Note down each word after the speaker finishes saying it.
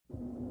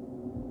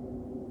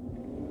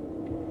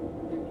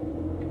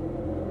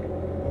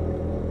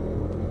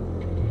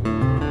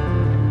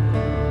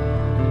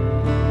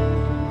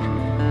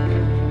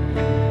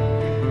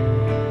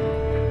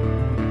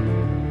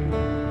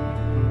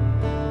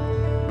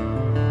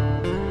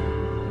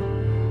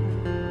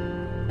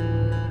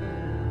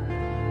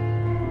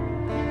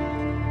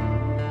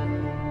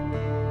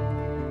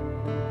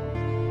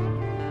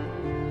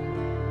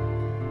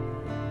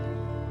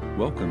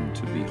Welcome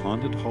to the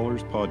Haunted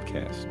Hollers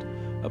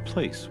Podcast, a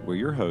place where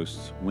your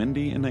hosts,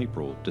 Wendy and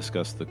April,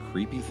 discuss the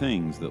creepy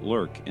things that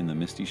lurk in the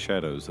misty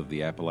shadows of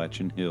the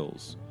Appalachian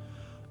Hills.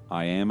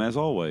 I am, as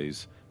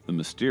always, the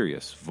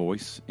mysterious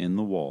voice in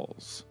the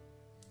walls.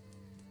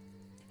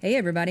 Hey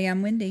everybody,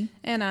 I'm Wendy.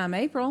 And I'm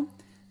April.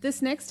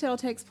 This next tale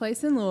takes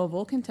place in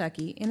Louisville,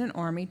 Kentucky, in an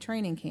Army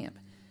training camp.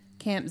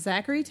 Camp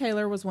Zachary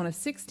Taylor was one of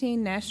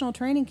 16 national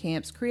training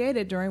camps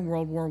created during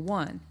World War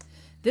I.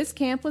 This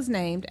camp was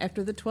named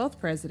after the 12th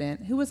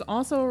president, who was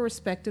also a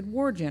respected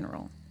war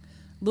general.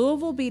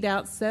 Louisville beat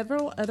out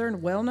several other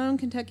well-known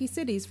Kentucky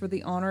cities for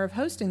the honor of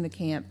hosting the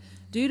camp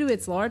due to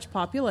its large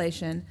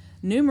population,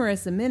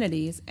 numerous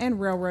amenities, and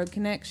railroad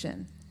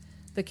connection.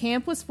 The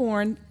camp was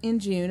formed in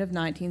June of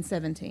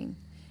 1917.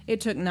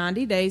 It took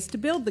 90 days to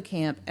build the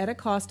camp at a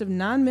cost of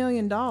 $9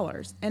 million,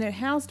 and it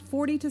housed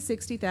 40,000 to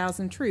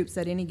 60,000 troops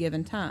at any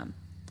given time.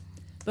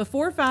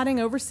 Before fighting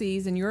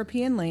overseas in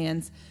European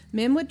lands,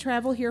 men would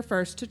travel here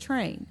first to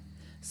train.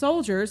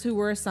 Soldiers who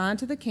were assigned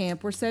to the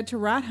camp were said to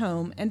write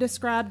home and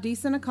describe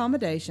decent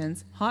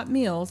accommodations, hot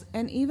meals,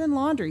 and even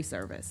laundry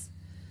service.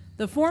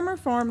 The former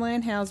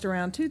farmland housed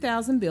around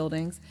 2,000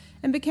 buildings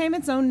and became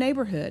its own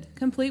neighborhood,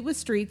 complete with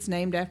streets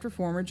named after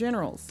former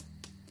generals.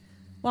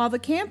 While the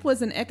camp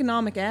was an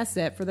economic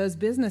asset for those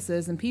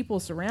businesses and people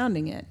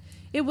surrounding it,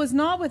 it was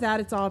not without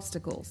its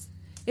obstacles.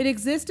 It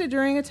existed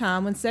during a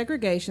time when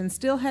segregation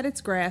still had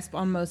its grasp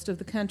on most of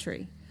the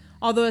country.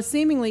 Although a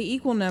seemingly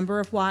equal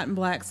number of white and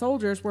black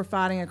soldiers were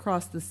fighting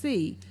across the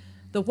sea,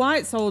 the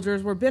white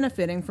soldiers were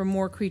benefiting from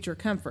more creature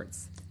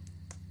comforts.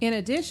 In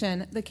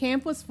addition, the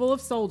camp was full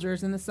of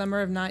soldiers in the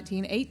summer of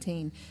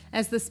 1918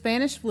 as the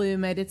Spanish flu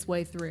made its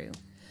way through.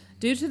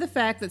 Due to the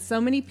fact that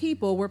so many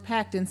people were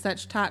packed in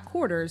such tight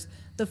quarters,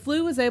 the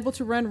flu was able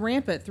to run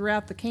rampant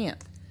throughout the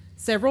camp.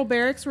 Several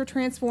barracks were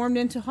transformed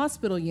into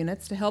hospital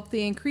units to help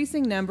the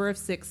increasing number of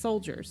sick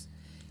soldiers.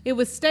 It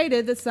was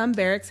stated that some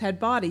barracks had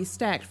bodies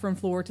stacked from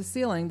floor to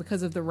ceiling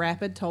because of the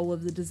rapid toll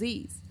of the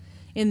disease.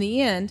 In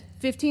the end,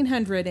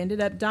 1,500 ended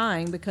up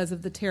dying because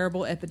of the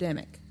terrible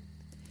epidemic.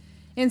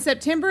 In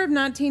September of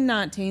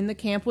 1919, the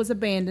camp was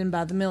abandoned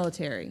by the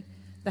military.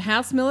 The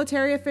House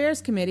Military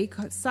Affairs Committee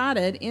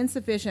cited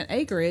insufficient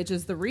acreage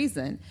as the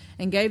reason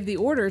and gave the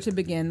order to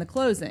begin the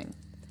closing.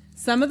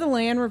 Some of the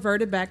land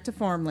reverted back to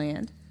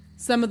farmland.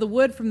 Some of the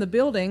wood from the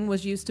building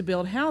was used to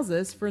build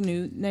houses for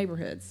new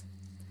neighborhoods.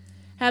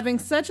 Having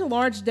such a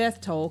large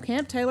death toll,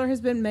 Camp Taylor has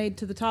been made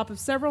to the top of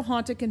several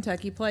haunted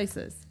Kentucky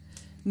places.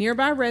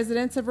 Nearby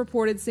residents have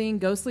reported seeing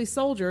ghostly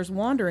soldiers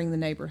wandering the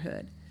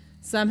neighborhood.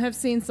 Some have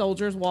seen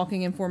soldiers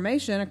walking in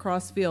formation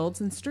across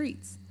fields and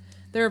streets.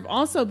 There have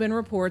also been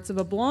reports of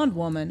a blonde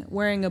woman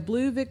wearing a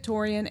blue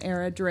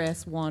Victorian-era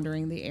dress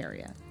wandering the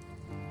area.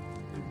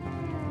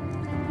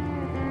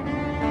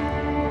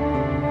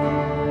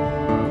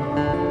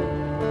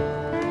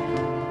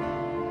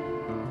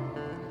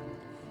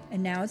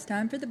 And now it's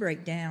time for the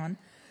breakdown.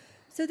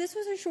 So this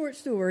was a short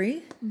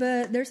story,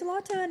 but there's a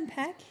lot to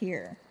unpack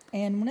here.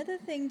 And one of the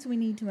things we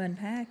need to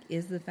unpack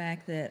is the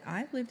fact that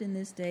I've lived in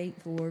this state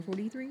for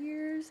 43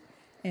 years,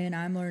 and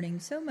I'm learning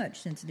so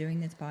much since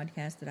doing this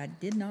podcast that I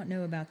did not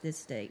know about this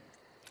state.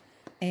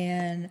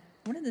 And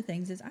one of the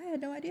things is I had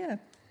no idea.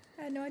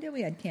 I had no idea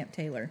we had Camp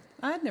Taylor.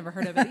 I had never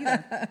heard of it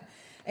either.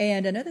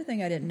 And another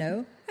thing I didn't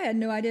know, I had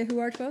no idea who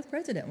our 12th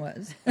president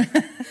was.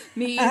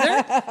 Me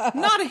either.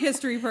 Not a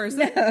history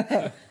person.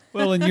 No.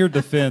 Well, in your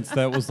defense,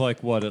 that was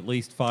like, what, at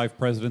least 5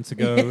 presidents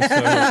ago? So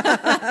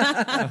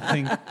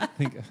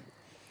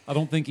I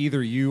don't think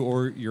either you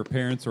or your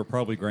parents or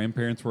probably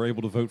grandparents were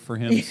able to vote for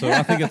him. So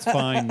I think it's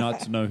fine not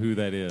to know who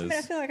that is. I mean,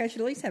 I feel like I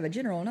should at least have a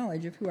general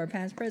knowledge of who our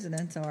past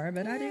presidents are,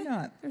 but I do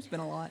not. There's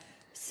been a lot.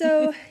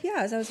 So, yeah,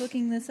 as I was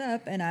looking this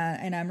up and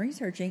I'm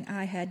researching,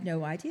 I had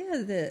no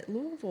idea that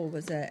Louisville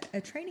was a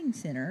training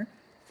center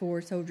for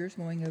soldiers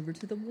going over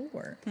to the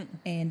war.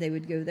 And they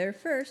would go there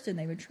first and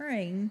they would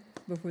train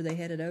before they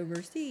headed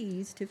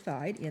overseas to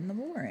fight in the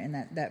war. And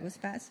that was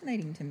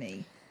fascinating to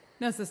me.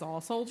 Now, is this all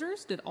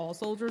soldiers? Did all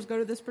soldiers go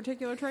to this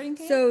particular training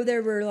camp? So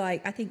there were, I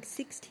think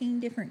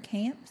 16 different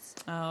camps.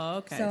 Oh,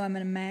 okay. So I'm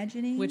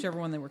imagining... Whichever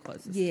one they were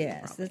closest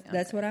yes, to. Yes,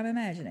 that's what I'm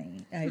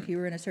imagining. If you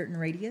were in a certain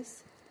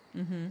radius,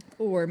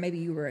 or maybe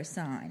you were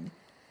assigned.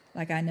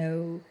 Like I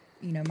know,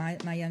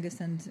 my youngest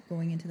son's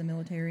going into the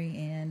military,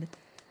 and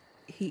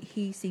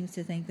he seems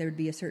to think there would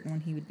be a certain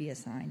one he would be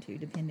assigned to.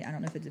 Depending, I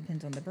don't know if it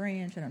depends on the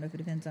branch. I don't know if it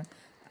depends on...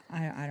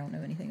 I don't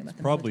know anything about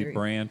the Probably military.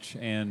 branch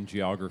and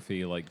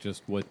geography, like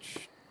just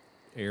which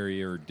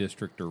area or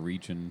district or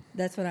region.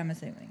 That's what I'm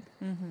assuming.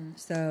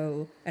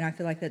 So, and I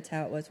feel like that's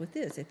how it was with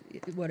this. If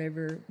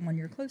whatever one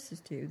you're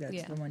closest to,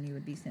 that's the one you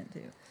would be sent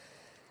to.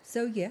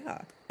 So,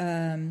 yeah.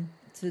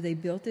 So they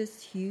built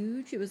this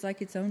huge, it was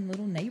like its own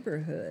little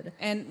neighborhood.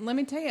 And let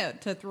me tell you,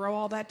 to throw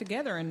all that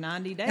together in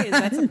 90 days,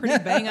 that's a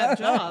pretty bang-up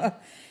job.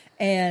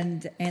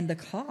 And the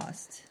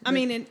cost. I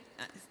mean,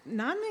 $9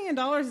 million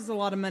is a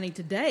lot of money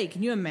today.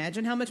 Can you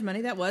imagine how much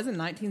money that was in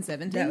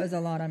 1917? That was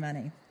a lot of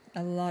money.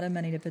 A lot of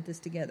money to put this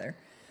together.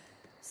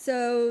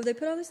 So they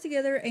put all this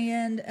together,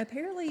 and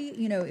apparently,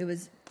 it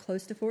was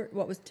close to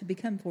what was to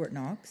become Fort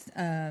Knox.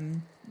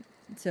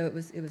 So it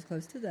was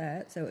close to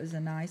that. So it was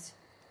a nice,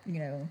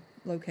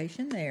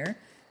 location there.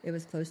 It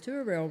was close to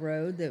a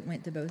railroad that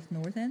went to both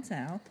north and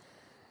south.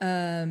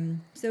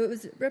 So it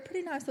was a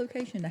pretty nice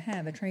location to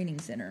have a training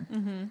center.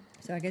 Mm-hmm.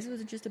 So I guess it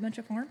was just a bunch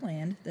of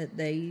farmland that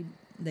they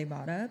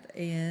bought up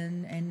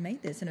and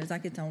made this, and it was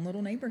like its own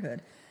little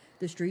neighborhood.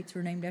 The streets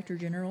were named after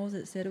generals,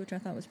 it said, which I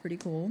thought was pretty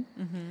cool.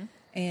 Mm-hmm.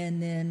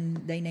 And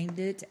then they named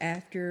it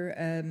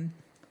after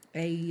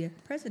a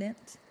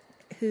president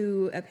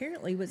who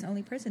apparently was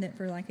only president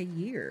for like a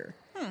year.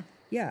 Huh.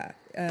 Yeah,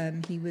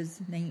 he was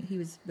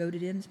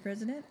voted in as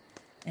president,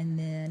 and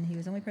then he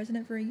was only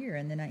president for a year,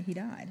 and then he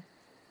died.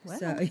 Wow.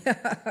 So,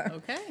 yeah.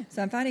 Okay.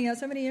 So I'm finding out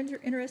so many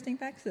interesting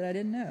facts that I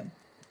didn't know.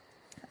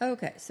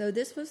 Okay, so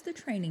this was the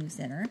training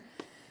center.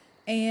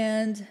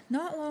 And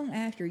not long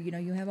after,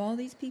 you have all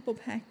these people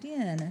packed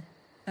in,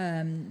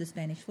 the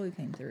Spanish flu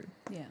came through.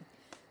 Yeah.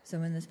 So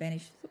when the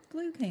Spanish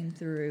flu came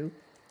through,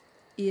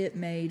 it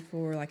made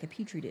for like a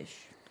petri dish.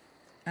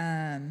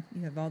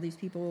 You have all these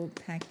people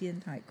packed in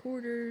tight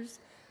quarters,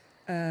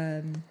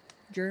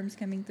 germs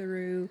coming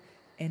through,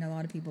 and a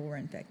lot of people were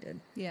infected.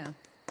 Yeah.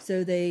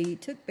 So they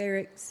took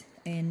barracks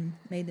and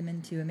made them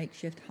into a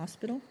makeshift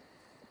hospital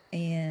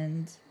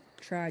and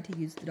tried to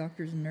use the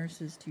doctors and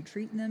nurses to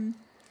treat them.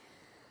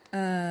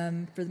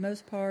 For the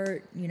most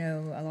part,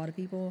 a lot of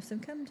people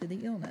succumbed to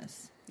the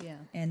illness. Yeah.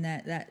 And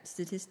that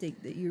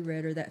statistic that you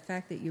read, or that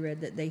fact that you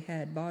read, that they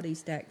had bodies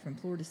stacked from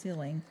floor to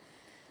ceiling,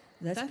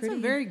 that's pretty, a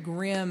very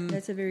grim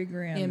that's a very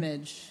grim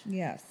image.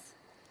 Yes.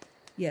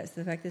 Yes,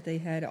 the fact that they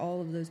had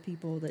all of those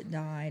people that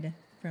died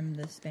from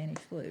the Spanish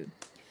flu.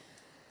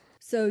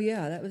 So,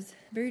 yeah, that was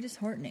very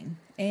disheartening.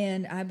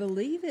 And I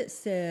believe it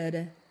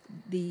said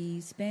the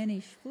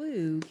Spanish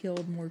flu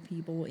killed more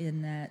people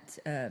in that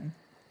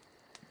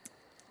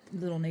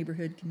little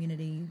neighborhood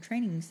community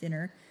training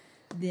center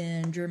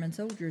than German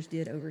soldiers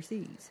did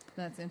overseas.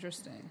 That's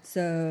interesting.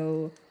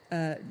 So,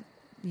 then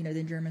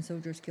German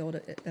soldiers killed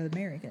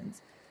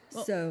Americans.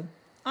 Well, so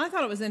I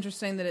thought it was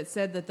interesting that it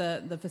said that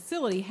the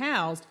facility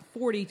housed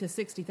 40 to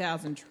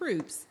 60,000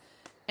 troops.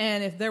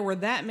 And if there were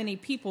that many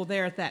people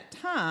there at that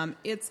time,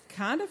 it's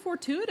kind of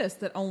fortuitous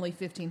that only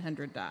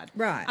 1,500 died.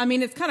 Right. I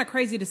mean, it's kind of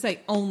crazy to say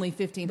only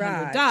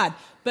 1,500 died.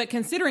 But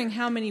considering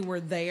how many were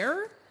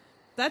there,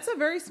 that's a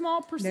very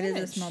small percentage.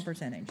 That is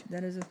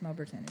a small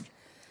percentage.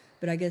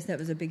 But I guess that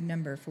was a big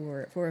number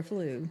for a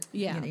flu,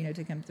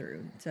 to come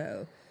through.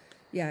 So,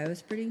 yeah, it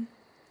was pretty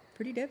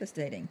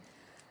devastating.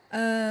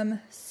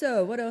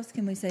 So what else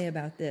can we say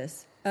about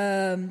this?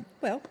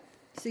 Well,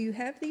 so you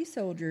have these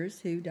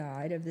soldiers who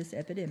died of this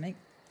epidemic.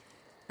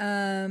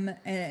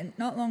 And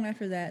not long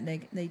after that,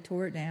 they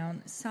tore it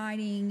down,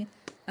 citing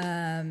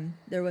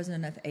there wasn't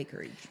enough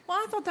acreage. Well,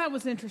 I thought that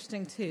was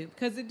interesting, too,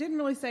 because it didn't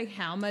really say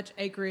how much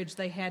acreage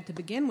they had to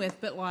begin with,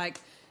 but, like,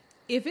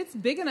 if it's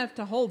big enough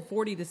to hold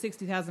 40 to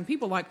 60,000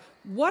 people, like,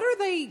 what are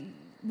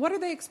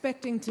they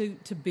expecting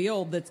to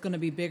build that's going to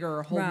be bigger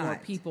or hold more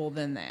people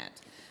than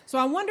that? So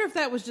I wonder if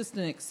that was just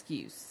an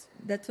excuse.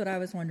 That's what I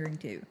was wondering,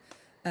 too.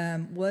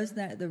 Was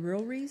that the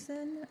real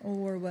reason,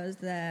 or was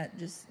that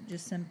just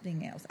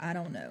something else? I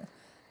don't know.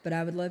 But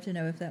I would love to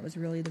know if that was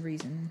really the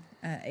reason,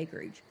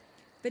 acreage.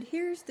 But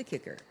here's the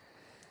kicker.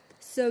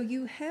 So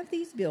you have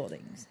these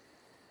buildings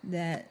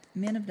that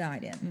men have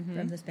died in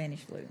from the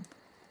Spanish flu.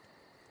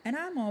 And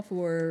I'm all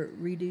for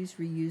reduce,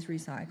 reuse,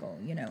 recycle.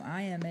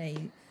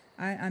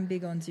 I'm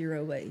big on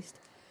zero waste.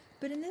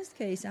 But in this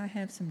case, I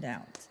have some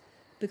doubts.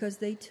 Because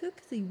they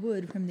took the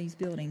wood from these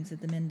buildings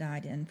that the men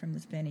died in from the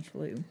Spanish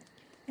flu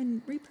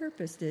and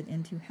repurposed it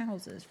into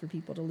houses for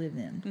people to live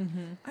in.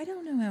 Mm-hmm. I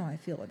don't know how I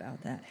feel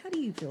about that. How do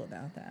you feel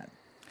about that?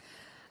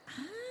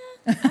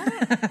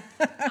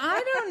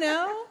 I don't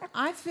know.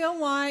 I feel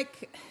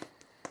like,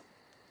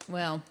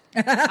 well,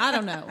 I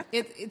don't know.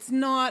 It's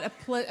not a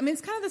I mean,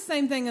 it's kind of the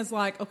same thing as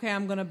like, okay,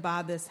 I'm going to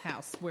buy this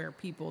house where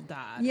people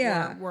died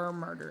or were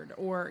murdered,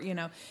 or,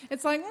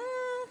 it's like,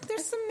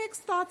 there's some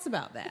mixed thoughts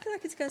about that. I feel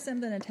like it's got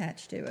something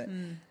attached to it.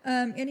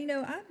 I'm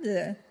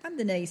the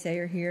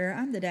naysayer here.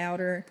 I'm the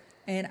doubter,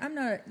 and I'm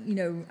not,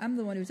 I'm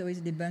the one who's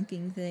always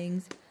debunking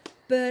things.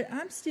 But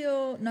I'm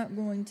still not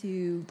going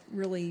to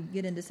really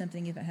get into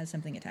something if it has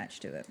something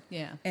attached to it.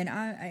 Yeah. And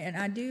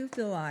I do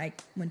feel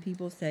like when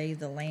people say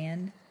the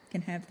land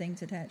can have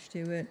things attached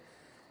to it,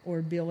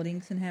 or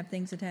buildings can have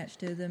things attached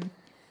to them,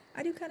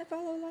 I do kind of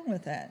follow along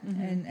with that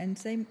and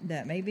say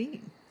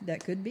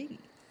that could be.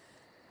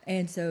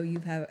 And so you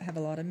have a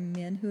lot of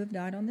men who have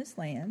died on this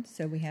land,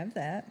 so we have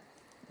that.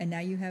 And now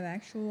you have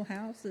actual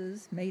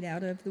houses made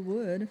out of the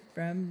wood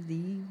from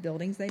the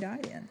buildings they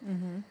died in.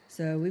 Mm-hmm.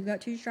 So we've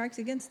got two strikes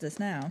against us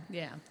now.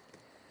 Yeah.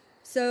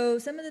 So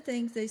some of the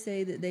things they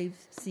say that they've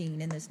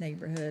seen in this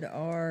neighborhood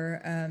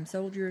are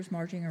soldiers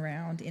marching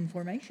around in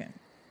formation.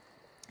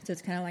 So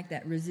it's kind of like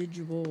that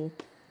residual,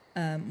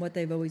 what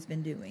they've always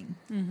been doing.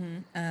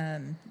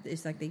 Mm-hmm.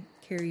 It's like they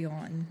carry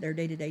on their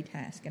day-to-day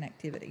task and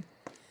activity.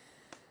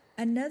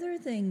 Another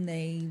thing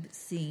they've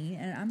seen,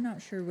 and I'm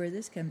not sure where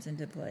this comes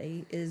into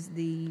play, is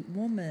the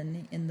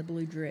woman in the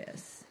blue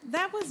dress.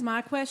 That was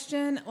my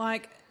question.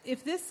 Like,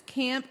 if this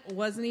camp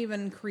wasn't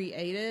even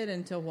created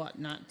until,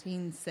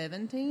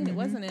 1917? It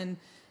wasn't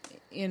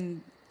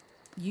in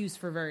use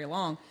for very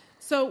long.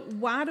 So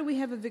why do we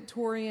have a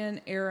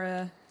Victorian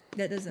era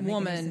That doesn't make any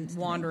woman sense to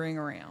me. wandering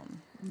around?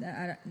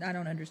 I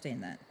don't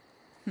understand that.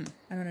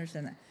 I don't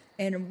understand that.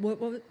 And what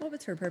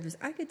was her purpose?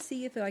 I could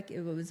see if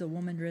it was a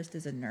woman dressed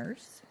as a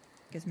nurse,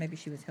 because maybe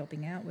she was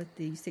helping out with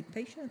the sick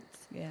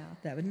patients. Yeah.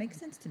 That would make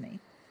sense to me.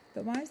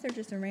 But why is there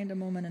just a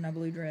random woman in a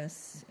blue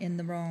dress in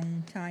the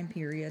wrong time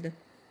period?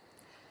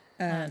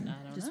 I don't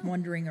just know.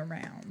 wandering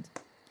around.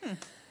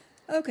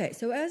 Okay,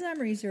 so as I'm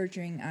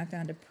researching, I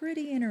found a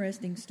pretty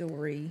interesting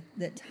story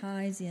that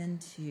ties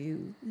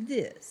into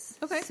this.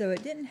 Okay. So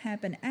it didn't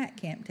happen at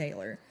Camp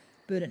Taylor,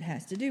 but it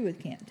has to do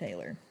with Camp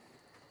Taylor.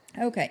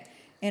 Okay,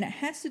 and it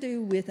has to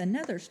do with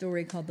another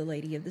story called The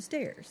Lady of the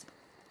Stairs.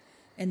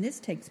 And this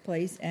takes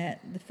place at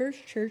the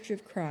First Church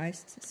of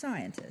Christ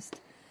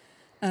Scientist.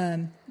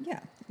 In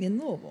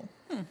Louisville.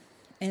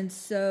 And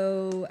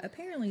so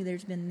apparently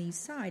there's been these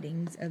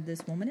sightings of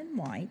this woman in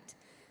white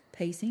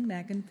pacing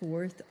back and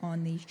forth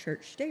on these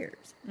church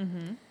stairs.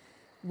 Mm-hmm.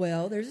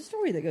 Well, there's a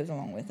story that goes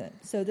along with it.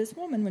 So this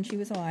woman, when she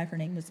was alive, her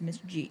name was Miss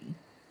G.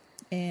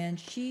 And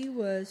she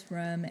was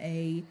from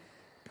a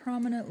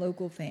prominent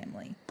local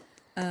family.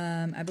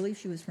 I believe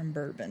she was from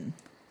Bourbon.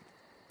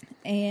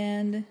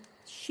 And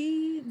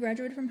she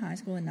graduated from high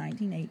school in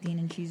 1918,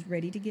 and she's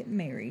ready to get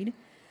married.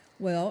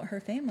 Well, her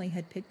family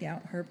had picked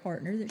out her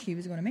partner that she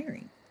was going to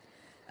marry.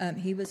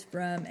 He was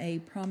from a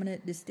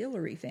prominent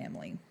distillery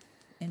family,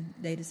 and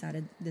they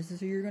decided, this is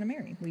who you're going to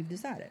marry. We've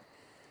decided.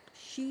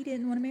 She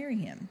didn't want to marry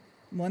him.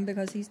 One,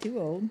 because he's too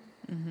old.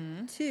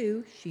 Mm-hmm.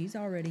 Two, she's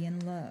already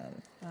in love.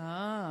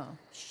 Oh.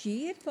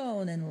 She had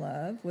fallen in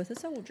love with a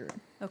soldier.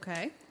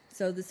 Okay.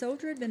 So the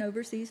soldier had been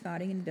overseas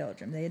fighting in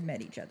Belgium. They had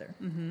met each other.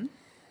 Mm-hmm.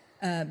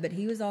 But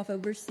he was off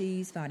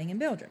overseas fighting in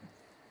Belgium.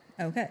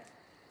 Okay.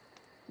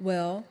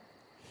 Well,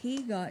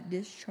 he got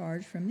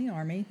discharged from the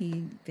army.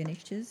 He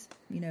finished his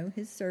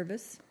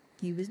service.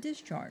 He was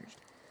discharged.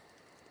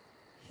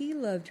 He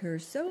loved her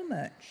so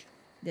much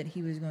that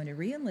he was going to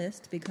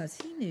re-enlist, because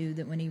he knew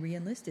that when he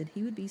re-enlisted,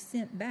 he would be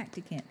sent back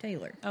to Camp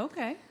Taylor.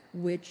 Okay.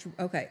 Which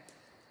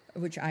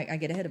I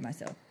get ahead of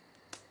myself.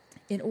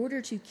 In order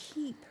to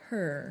keep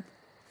her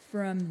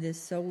from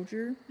this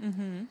soldier,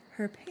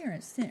 her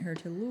parents sent her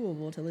to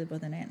Louisville to live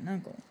with an aunt and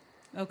uncle,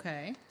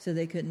 Okay. so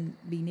they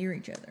couldn't be near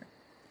each other.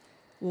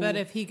 Well, But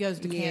if he goes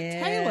to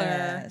Camp Taylor...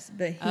 yes,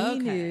 but he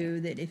knew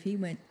that if he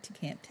went to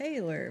Camp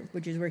Taylor,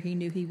 which is where he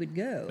knew he would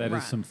go, That Right.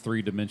 is some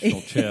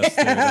three-dimensional chess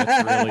there.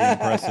 That's really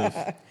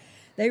impressive.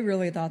 they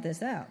really thought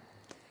this out.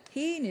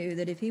 He knew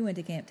that if he went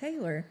to Camp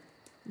Taylor,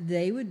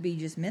 they would be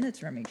just minutes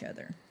from each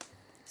other.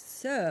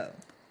 So,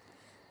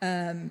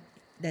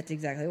 that's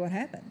exactly what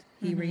happened.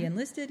 He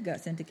re-enlisted, got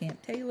sent to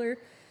Camp Taylor.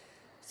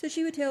 So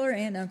she would tell her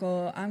aunt and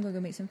uncle, I'm going to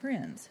go meet some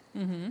friends.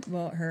 Mm-hmm.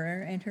 Well,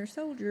 her and her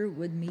soldier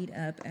would meet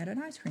up at an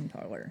ice cream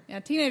parlor. Yeah,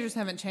 teenagers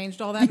haven't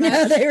changed all that No,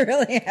 much they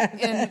really have.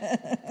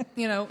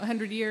 in,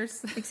 100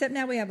 years. Except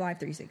now we have Live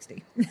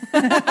 360.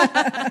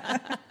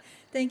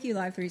 Thank you,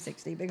 Live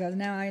 360, because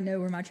now I know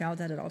where my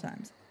child's at all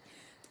times.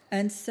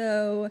 And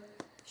so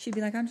she'd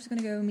be like, I'm just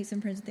going to go meet some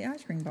friends at the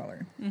ice cream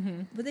parlor.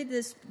 Mm-hmm. But they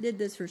did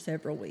this for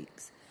several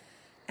weeks.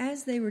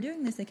 As they were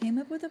doing this, they came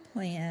up with a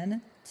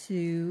plan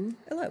to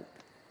elope.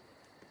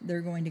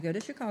 They're going to go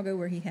to Chicago,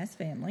 where he has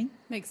family.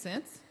 Makes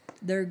sense.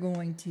 They're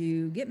going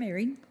to get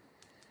married.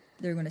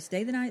 They're going to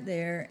stay the night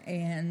there,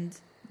 and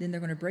then they're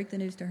going to break the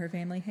news to her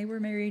family. Hey, we're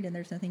married, and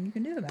there's nothing you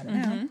can do about it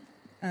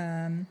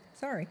now.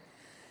 Sorry.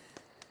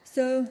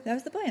 So that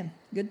was the plan.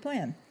 Good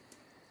plan.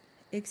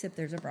 Except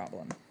there's a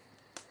problem.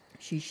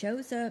 She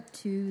shows up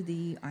to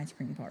the ice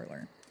cream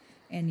parlor,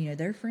 and,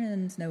 their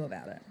friends know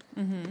about it.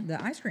 Mm-hmm.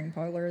 The ice cream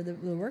parlor, the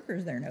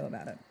workers there know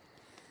about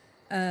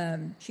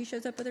it. She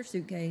shows up with her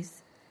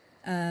suitcase.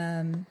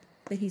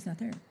 But he's not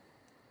there.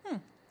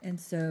 And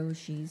so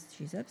she's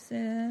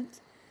upset.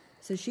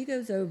 So she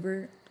goes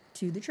over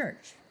to the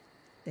church,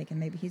 thinking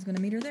maybe he's going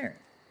to meet her there.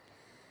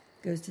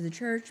 Goes to the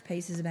church,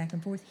 paces back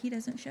and forth. He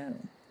doesn't show.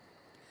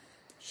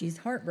 She's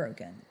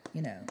heartbroken,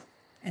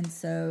 And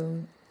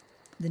so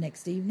the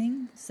next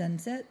evening, sun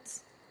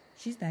sets.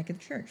 She's back at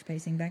the church,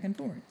 pacing back and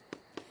forth.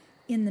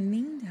 In the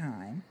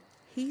meantime,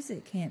 he's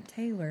at Camp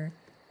Taylor.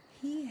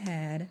 He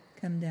had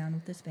come down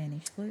with the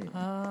Spanish flu.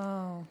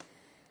 Oh.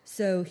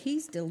 So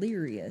he's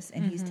delirious,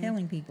 and he's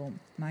telling people,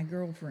 my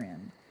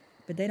girlfriend,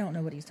 but they don't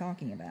know what he's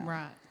talking about.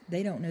 Right.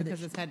 They don't know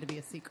Because that it's had to be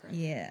a secret.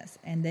 yes,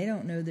 and they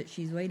don't know that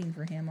she's waiting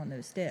for him on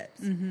those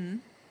steps. Mm-hmm.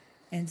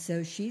 And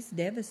so she's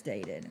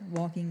devastated,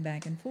 walking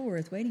back and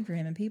forth, waiting for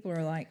him. And people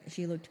are like,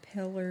 she looked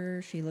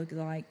paler. She looked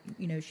like,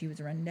 she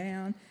was run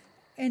down.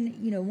 And,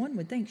 one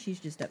would think she's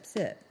just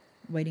upset,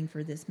 waiting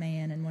for this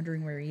man and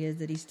wondering where he is,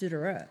 that he stood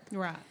her up.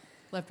 Right.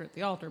 Left her at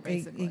the altar,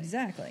 basically.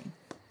 Exactly.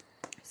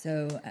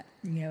 So,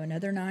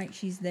 another night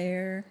she's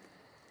there.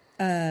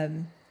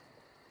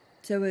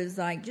 So it was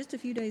like just a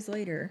few days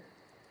later,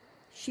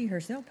 she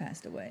herself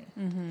passed away.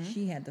 Mm-hmm.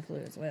 She had the flu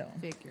as well.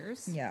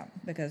 Figures. Yeah,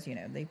 because,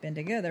 they've been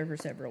together for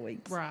several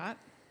weeks. Right.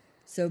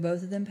 So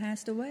both of them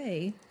passed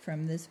away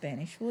from the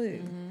Spanish flu.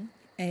 Mm-hmm.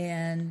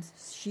 And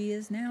she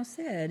is now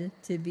said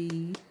to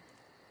be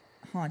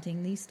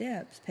haunting these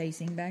steps,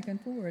 pacing back and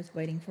forth,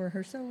 waiting for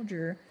her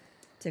soldier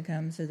to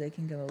come so they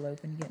can go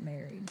elope and get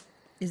married.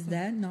 Is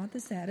that not the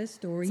saddest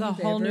story you've ever heard?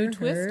 It's a whole new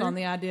twist on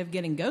the idea of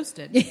getting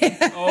ghosted.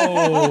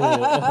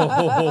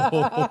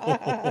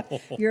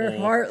 You're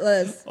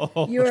heartless.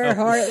 You are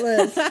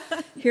heartless.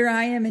 Here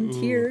I am in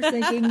tears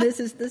thinking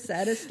this is the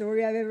saddest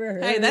story I've ever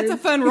heard. Hey, that's a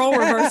fun role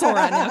reversal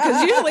right now,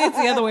 because usually it's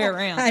the other way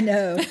around. I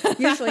know.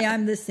 Usually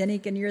I'm the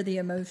cynic and you're the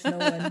emotional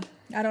one.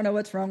 I don't know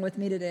what's wrong with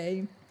me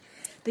today.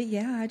 But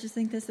yeah, I just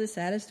think that's the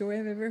saddest story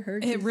I've ever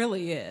heard. It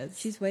really is.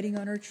 She's waiting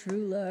on her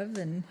true love,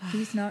 and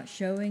he's not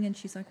showing, and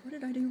she's like, what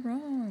did I do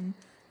wrong?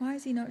 Why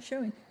is he not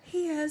showing?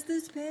 He has the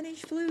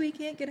Spanish flu. He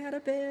can't get out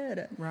of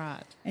bed.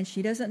 Right. And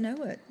she doesn't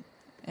know it.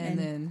 And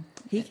then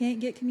he can't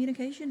get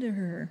communication to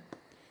her.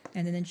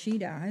 And then she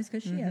dies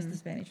because she has the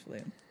Spanish flu.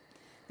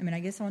 I mean,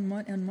 I guess on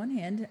one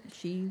hand,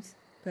 she's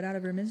put out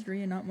of her misery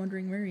and not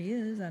wondering where he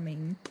is. I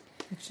mean,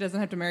 she doesn't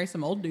have to marry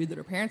some old dude that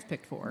her parents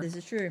picked for her. This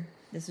is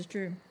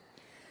true.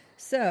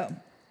 So,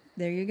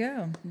 there you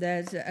go.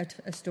 That's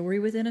a story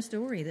within a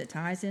story that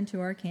ties into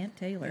our Camp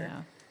Taylor.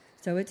 Yeah.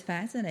 So it's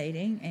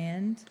fascinating,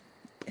 and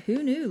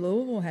who knew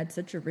Louisville had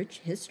such a rich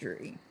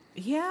history?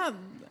 Yeah,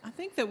 I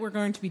think that we're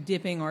going to be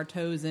dipping our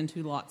toes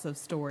into lots of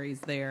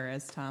stories there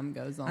as time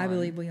goes on. I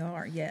believe we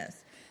are,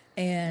 yes.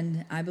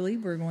 And I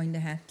believe we're going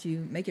to have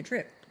to make a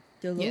trip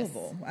to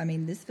Louisville. Yes. I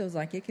mean, this feels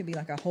like it could be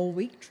like a whole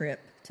week trip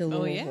to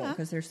Louisville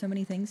because there's so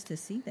many things to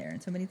see there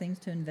and so many things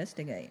to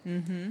investigate.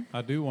 Mm-hmm.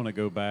 I do want to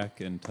go back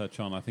and touch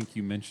on, I think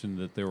you mentioned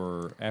that there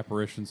were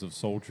apparitions of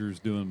soldiers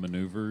doing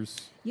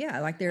maneuvers.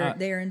 Yeah, like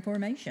they're in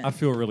formation. I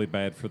feel really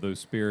bad for those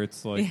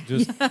spirits, like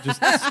just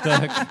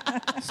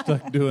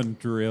stuck doing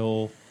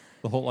drill,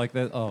 the whole like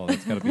that. Oh,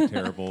 that's got to be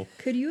terrible.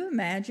 Could you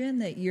imagine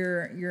that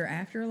your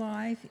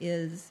afterlife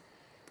is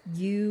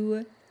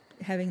you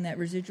having that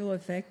residual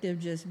effect of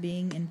just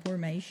being in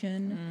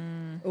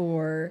formation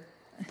or...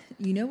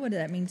 You know what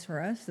that means for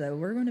us, though?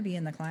 We're going to be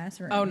in the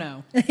classroom. Oh,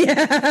 no.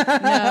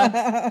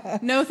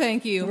 No,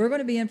 thank you. We're going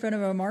to be in front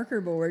of a marker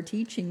board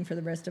teaching for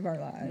the rest of our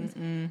lives.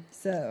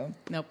 So,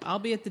 nope, I'll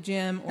be at the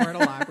gym or at a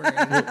library.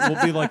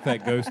 We'll be like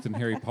that ghost in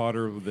Harry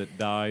Potter that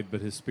died, but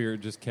his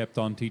spirit just kept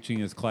on teaching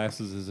his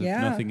classes as if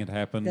nothing had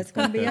happened. That's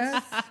going to be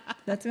us.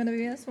 That's going to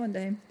be us one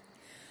day.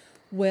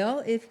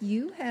 Well, if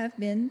you have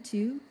been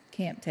to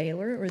Camp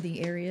Taylor or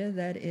the area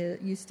that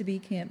it used to be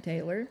Camp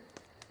Taylor,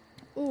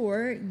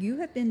 or you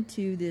have been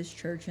to this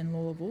church in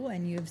Louisville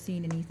and you have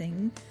seen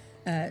anything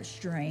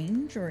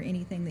strange or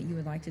anything that you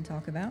would like to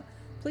talk about,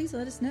 please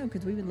let us know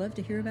because we would love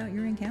to hear about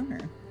your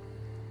encounter.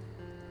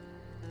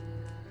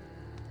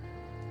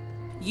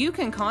 You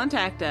can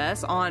contact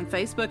us on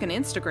Facebook and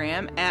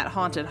Instagram at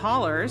Haunted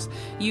Hollers.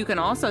 You can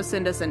also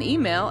send us an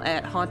email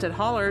at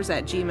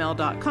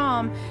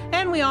hauntedhollers@gmail.com.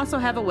 And we also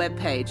have a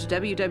webpage,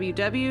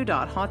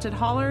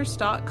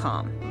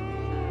 www.hauntedhollers.com.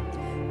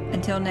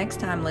 Until next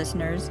time,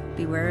 listeners,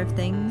 beware of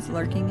things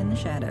lurking in the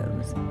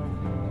shadows.